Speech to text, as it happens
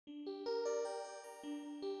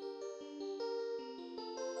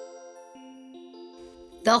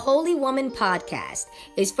The Holy Woman podcast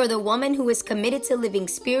is for the woman who is committed to living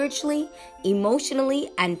spiritually,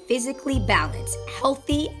 emotionally, and physically balanced,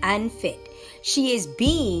 healthy, and fit. She is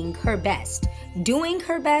being her best, doing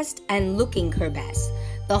her best, and looking her best.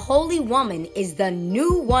 The Holy Woman is the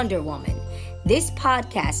new Wonder Woman. This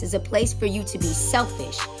podcast is a place for you to be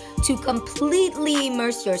selfish, to completely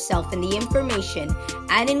immerse yourself in the information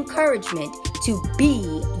and encouragement to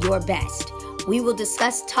be your best. We will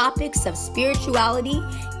discuss topics of spirituality,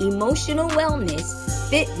 emotional wellness,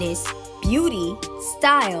 fitness, beauty,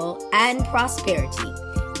 style, and prosperity.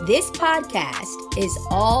 This podcast is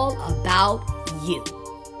all about you.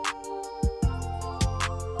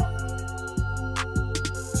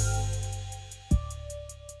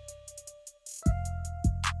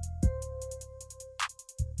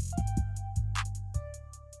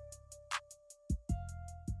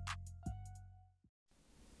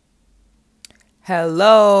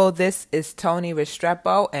 Hello, this is Tony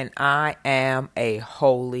Restrepo, and I am a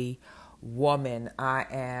holy woman. I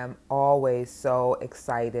am always so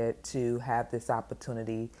excited to have this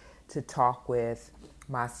opportunity to talk with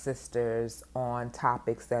my sisters on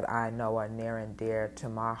topics that I know are near and dear to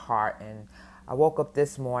my heart. And I woke up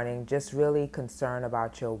this morning just really concerned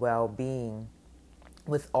about your well-being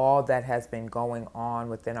with all that has been going on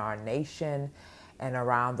within our nation and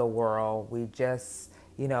around the world. We just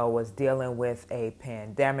was dealing with a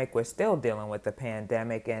pandemic. We're still dealing with the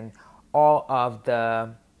pandemic and all of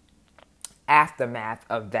the aftermath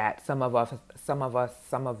of that. Some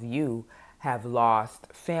of you have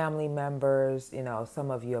lost family members.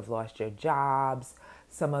 Some of you have lost your jobs.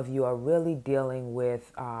 Some of you are really dealing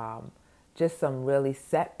with just some really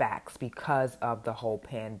setbacks because of the whole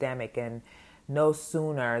pandemic. And no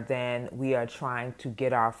sooner than we are trying to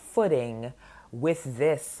get our footing with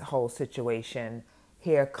this whole situation,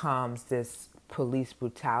 here comes this police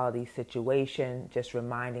brutality situation, just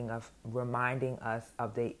reminding us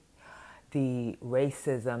of the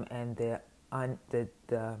racism and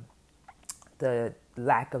the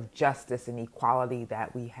lack of justice and equality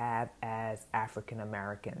that we have as African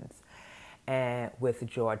Americans, and with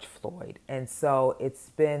George Floyd. And so it's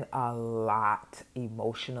been a lot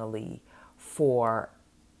emotionally for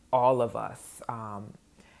all of us,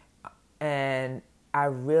 and I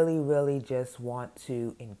really, really just want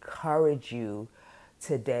to encourage you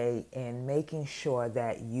today in making sure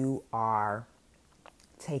that you are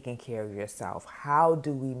taking care of yourself. How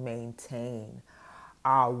do we maintain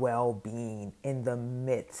our well-being in the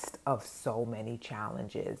midst of so many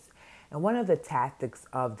challenges? And one of the tactics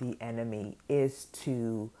of the enemy is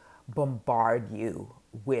to bombard you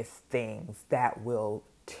with things that will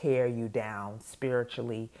tear you down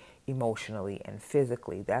spiritually, emotionally, and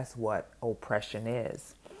physically. That's what oppression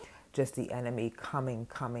is. Just the enemy coming,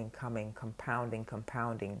 compounding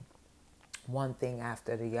one thing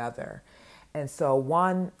after the other. And so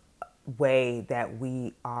one way that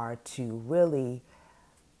we are to really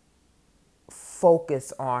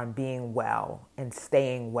focus on being well and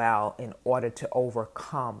staying well in order to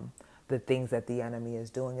overcome the things that the enemy is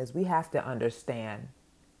doing is we have to understand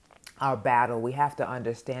our battle. We have to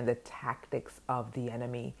understand the tactics of the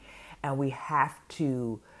enemy, and we have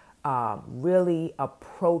to really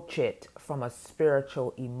approach it from a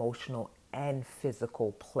spiritual, emotional, and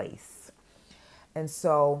physical place. And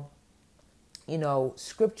so,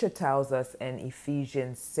 Scripture tells us in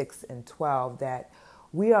Ephesians 6:12 that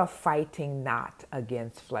we are fighting not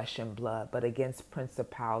against flesh and blood, but against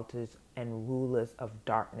principalities and rulers of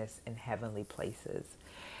darkness in heavenly places.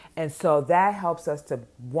 And so that helps us to,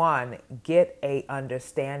 one, get a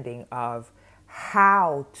understanding of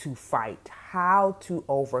how to fight, how to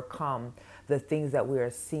overcome the things that we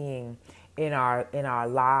are seeing in our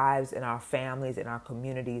lives, in our families, in our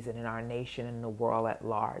communities, and in our nation and the world at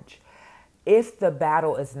large. If the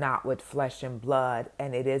battle is not with flesh and blood,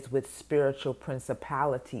 and it is with spiritual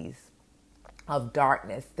principalities of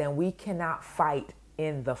darkness, then we cannot fight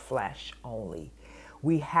in the flesh only.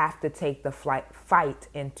 We have to take the fight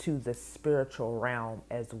into the spiritual realm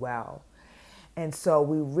as well. And so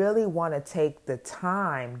we really want to take the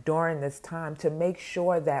time during this time to make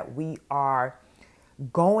sure that we are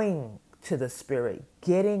going to the Spirit,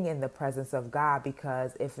 getting in the presence of God,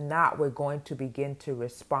 because if not, we're going to begin to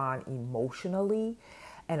respond emotionally.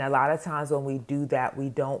 And a lot of times when we do that, we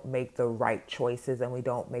don't make the right choices, and we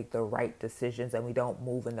don't make the right decisions, and we don't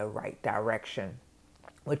move in the right direction,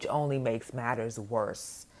 which only makes matters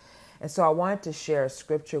worse. And so I wanted to share a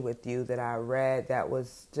scripture with you that I read that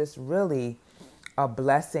was just really a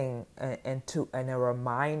blessing and a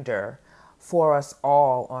reminder for us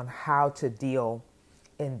all on how to deal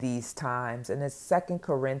in these times. And it's 2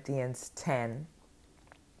 Corinthians 10,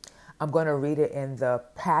 I'm going to read it in the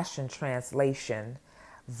Passion Translation,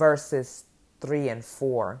 verses 3 and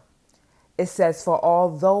 4. It says, "For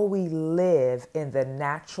although we live in the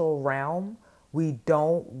natural realm, we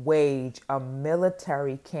don't wage a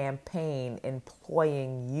military campaign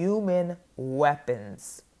employing human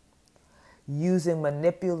weapons, using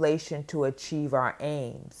manipulation to achieve our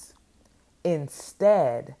aims.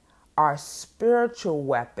 Instead, our spiritual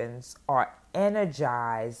weapons are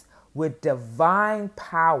energized with divine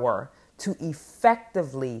power to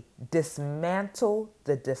effectively dismantle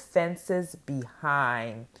the defenses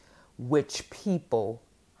behind which people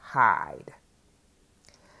hide."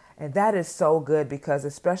 And that is so good, because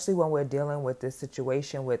especially when we're dealing with this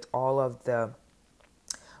situation with all of the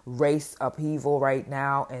race upheaval right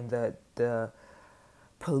now and the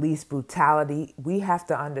police brutality, we have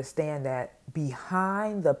to understand that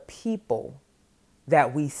behind the people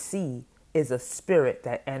that we see is a spirit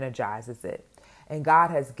that energizes it. And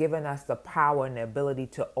God has given us the power and the ability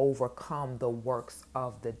to overcome the works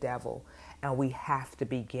of the devil. And we have to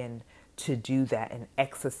begin to do that and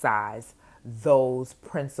exercise those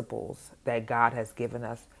principles that God has given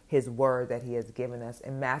us, his word that he has given us.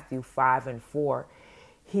 In Matthew 5 and 4,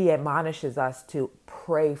 he admonishes us to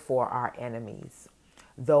pray for our enemies,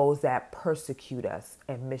 those that persecute us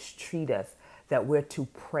and mistreat us, that we're to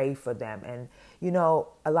pray for them. And,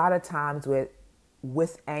 a lot of times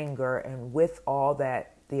with anger and with all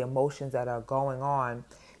that, the emotions that are going on,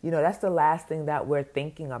 that's the last thing that we're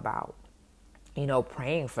thinking about.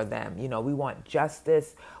 Praying for them. We want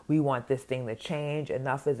justice. We want this thing to change.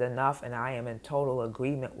 Enough is enough. And I am in total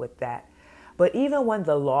agreement with that. But even when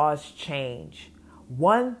the laws change,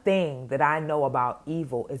 one thing that I know about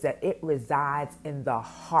evil is that it resides in the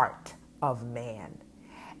heart of man.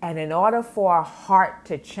 And in order for a heart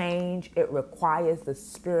to change, it requires the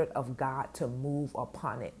Spirit of God to move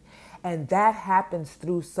upon it. And that happens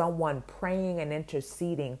through someone praying and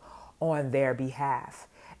interceding on their behalf.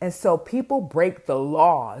 And so people break the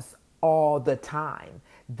laws all the time.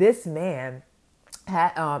 This man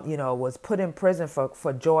had, was put in prison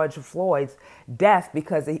for George Floyd's death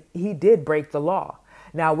because he did break the law.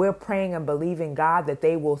 Now we're praying and believing God that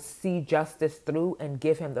they will see justice through and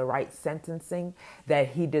give him the right sentencing that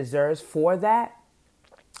he deserves for that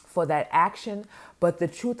action. But the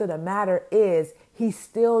truth of the matter is he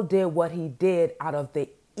still did what he did out of the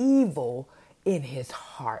evil in his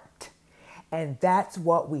heart. And that's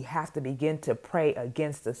what we have to begin to pray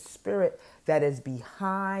against, the spirit that is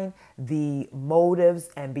behind the motives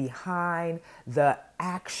and behind the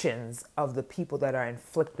actions of the people that are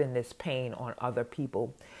inflicting this pain on other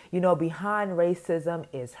people. Behind racism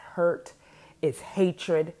is hurt, it's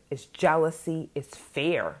hatred, it's jealousy, it's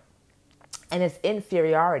fear, and it's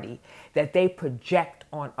inferiority that they project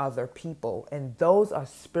on other people. And those are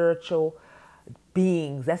spiritual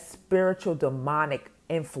beings, that's spiritual demonic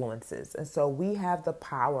influences. And so we have the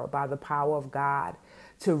power, by the power of God,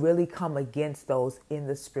 to really come against those in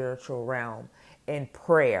the spiritual realm in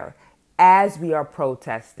prayer, as we are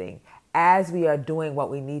protesting, as we are doing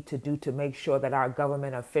what we need to do to make sure that our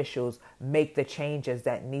government officials make the changes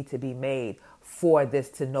that need to be made for this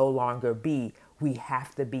to no longer be. We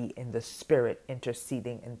have to be in the spirit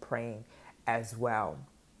interceding and praying as well.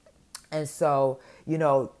 And so,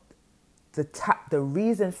 the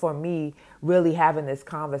reason for me really having this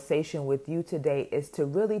conversation with you today is to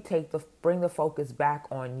really bring the focus back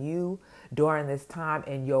on you during this time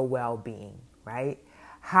and your well-being, right?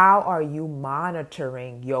 How are you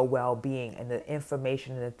monitoring your well-being and the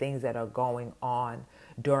information and the things that are going on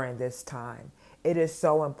during this time? It is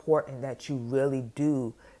so important that you really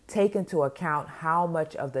do take into account how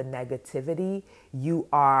much of the negativity you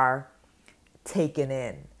are taking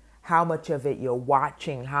in, how much of it you're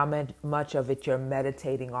watching, how much of it you're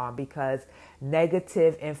meditating on, because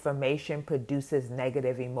negative information produces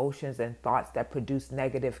negative emotions and thoughts that produce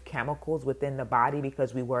negative chemicals within the body,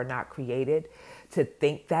 because we were not created to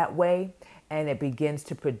think that way. And it begins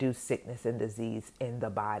to produce sickness and disease in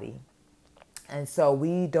the body. And so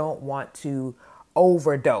we don't want to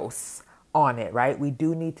overdose on it, right? We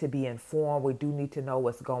do need to be informed. We do need to know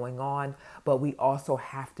what's going on, but we also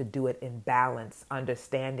have to do it in balance,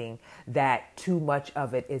 understanding that too much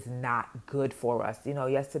of it is not good for us.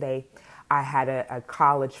 Yesterday I had a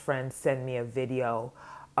college friend send me a video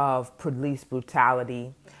of police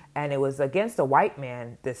brutality, and it was against a white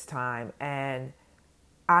man this time. And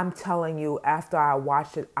I'm telling you, after I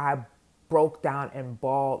watched it, I broke down and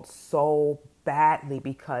bawled so badly,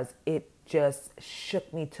 because it just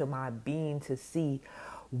shook me to my being to see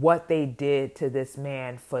what they did to this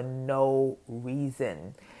man for no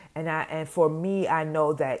reason. And for me, I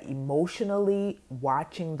know that emotionally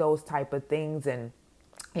watching those type of things and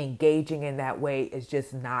engaging in that way is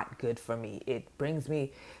just not good for me. It brings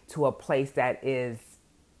me to a place that is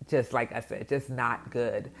just, like I said, just not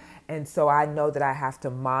good. And so I know that I have to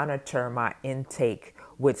monitor my intake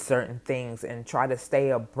with certain things and try to stay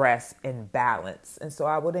abreast and balance. And so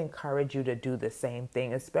I would encourage you to do the same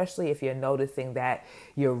thing, especially if you're noticing that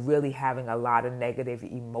you're really having a lot of negative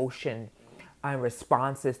emotion and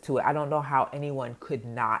responses to it. I don't know how anyone could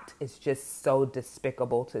not. It's just so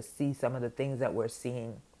despicable to see some of the things that we're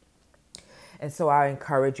seeing. And so I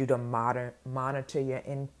encourage you to monitor your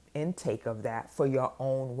intake of that for your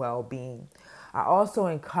own well-being. I also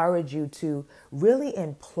encourage you to really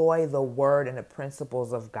employ the word and the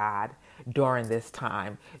principles of God during this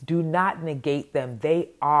time. Do not negate them.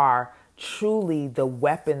 They are truly the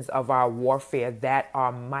weapons of our warfare that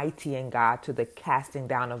are mighty in God to the casting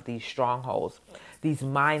down of these strongholds, these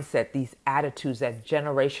mindset, these attitudes that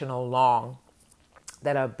generational long,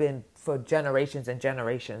 that have been for generations and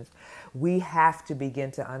generations. We have to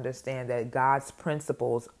begin to understand that God's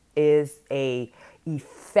principles is a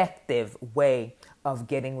effective way of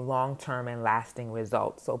getting long-term and lasting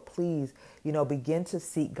results. So please, begin to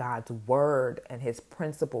seek God's word and his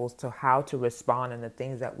principles to how to respond and the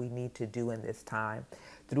things that we need to do in this time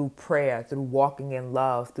through prayer, through walking in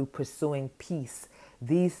love, through pursuing peace.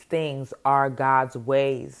 These things are God's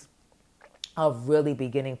ways of really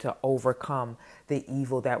beginning to overcome the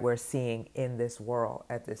evil that we're seeing in this world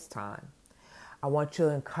at this time. I want to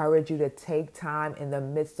encourage you to take time in the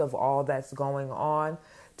midst of all that's going on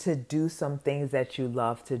to do some things that you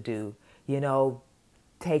love to do.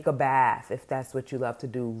 Take a bath if that's what you love to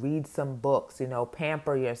do. Read some books,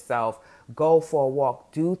 pamper yourself, go for a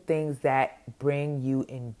walk, do things that bring you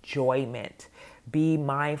enjoyment. Be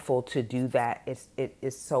mindful to do that. It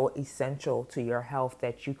is so essential to your health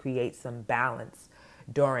that you create some balance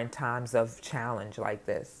during times of challenge like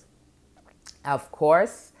this. Of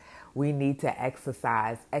course, we need to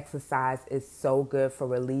exercise. Exercise is so good for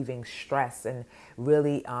relieving stress and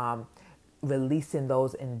really releasing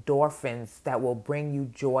those endorphins that will bring you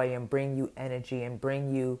joy and bring you energy and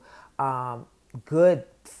bring you good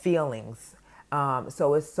feelings.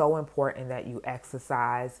 So it's so important that you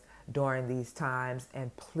exercise during these times,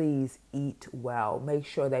 and please eat well. Make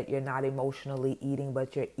sure that you're not emotionally eating,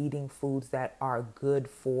 but you're eating foods that are good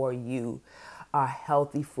for you.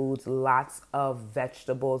 Healthy foods, lots of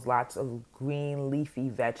vegetables, lots of green leafy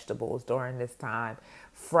vegetables during this time.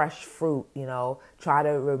 Fresh fruit, try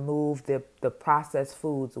to remove the processed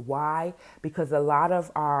foods. Why? Because a lot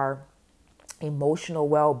of our emotional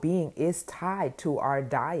well-being is tied to our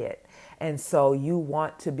diet. And so you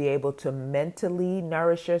want to be able to mentally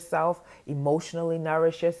nourish yourself, emotionally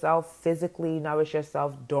nourish yourself, physically nourish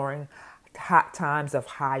yourself during times of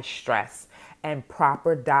high stress. And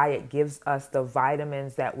proper diet gives us the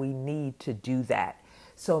vitamins that we need to do that.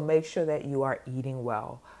 So make sure that you are eating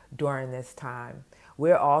well during this time.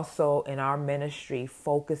 We're also in our ministry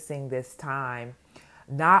focusing this time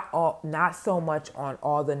not so much on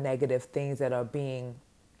all the negative things that are being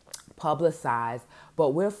publicized, but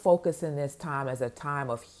we're focusing this time as a time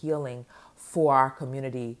of healing for our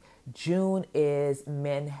community. June is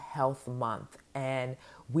Men Health Month, and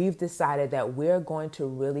we've decided that we're going to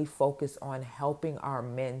really focus on helping our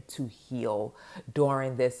men to heal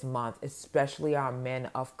during this month, especially our men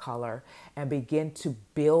of color, and begin to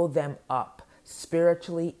build them up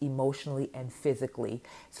spiritually, emotionally, and physically,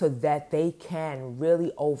 so that they can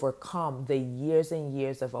really overcome the years and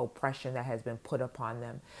years of oppression that has been put upon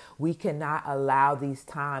them. We cannot allow these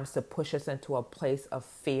times to push us into a place of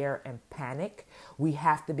fear and panic. We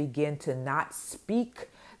have to begin to not speak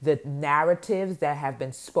the narratives that have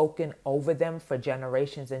been spoken over them for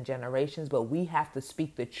generations and generations, but we have to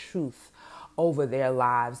speak the truth over their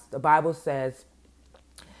lives. The Bible says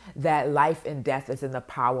that life and death is in the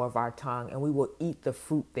power of our tongue, and we will eat the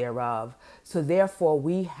fruit thereof. So therefore,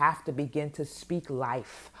 we have to begin to speak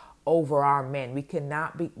life over our men. We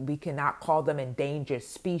cannot call them endangered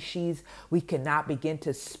species. We cannot begin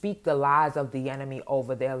to speak the lies of the enemy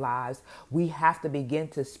over their lives. We have to begin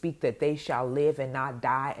to speak that they shall live and not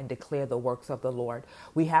die and declare the works of the Lord.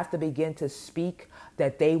 We have to begin to speak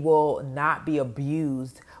that they will not be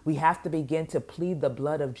abused. We have to begin to plead the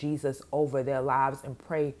blood of Jesus over their lives and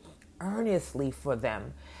pray earnestly for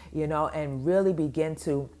them, and really begin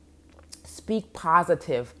to speak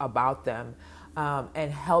positive about them.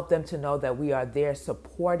 And help them to know that we are there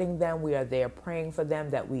supporting them, we are there praying for them,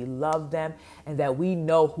 that we love them, and that we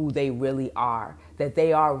know who they really are, that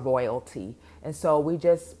they are royalty. And so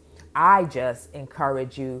I just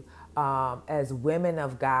encourage you as women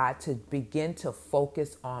of God to begin to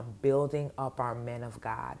focus on building up our men of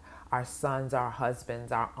God, our sons, our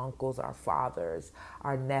husbands, our uncles, our fathers,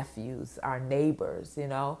 our nephews, our neighbors,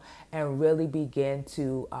 and really begin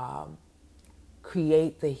to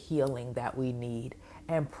create the healing that we need,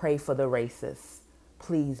 and pray for the racists,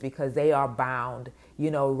 please, because they are bound.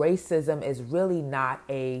 Racism is really not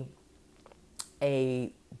a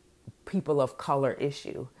people of color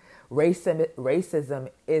issue. Racism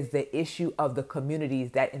is the issue of the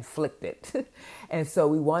communities that inflict it. And so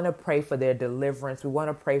we want to pray for their deliverance. We want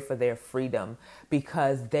to pray for their freedom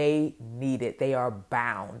because they need it. They are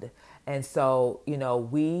bound. And so,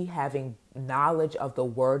 we having knowledge of the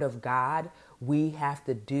word of God, we have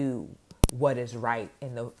to do what is right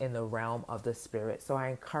in the realm of the spirit. So I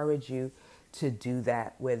encourage you to do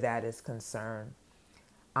that where that is concerned.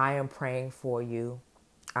 I am praying for you.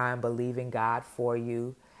 I am believing God for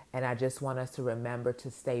you. And I just want us to remember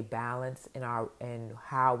to stay balanced in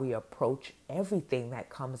how we approach everything that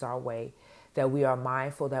comes our way, that we are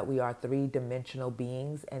mindful that we are three-dimensional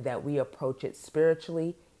beings and that we approach it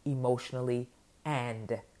spiritually, emotionally,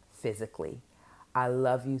 and physically. I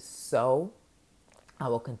love you so. I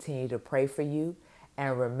will continue to pray for you.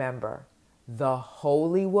 And remember, the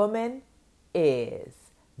Holy Woman is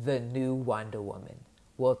the new Wonder Woman.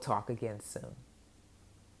 We'll talk again soon.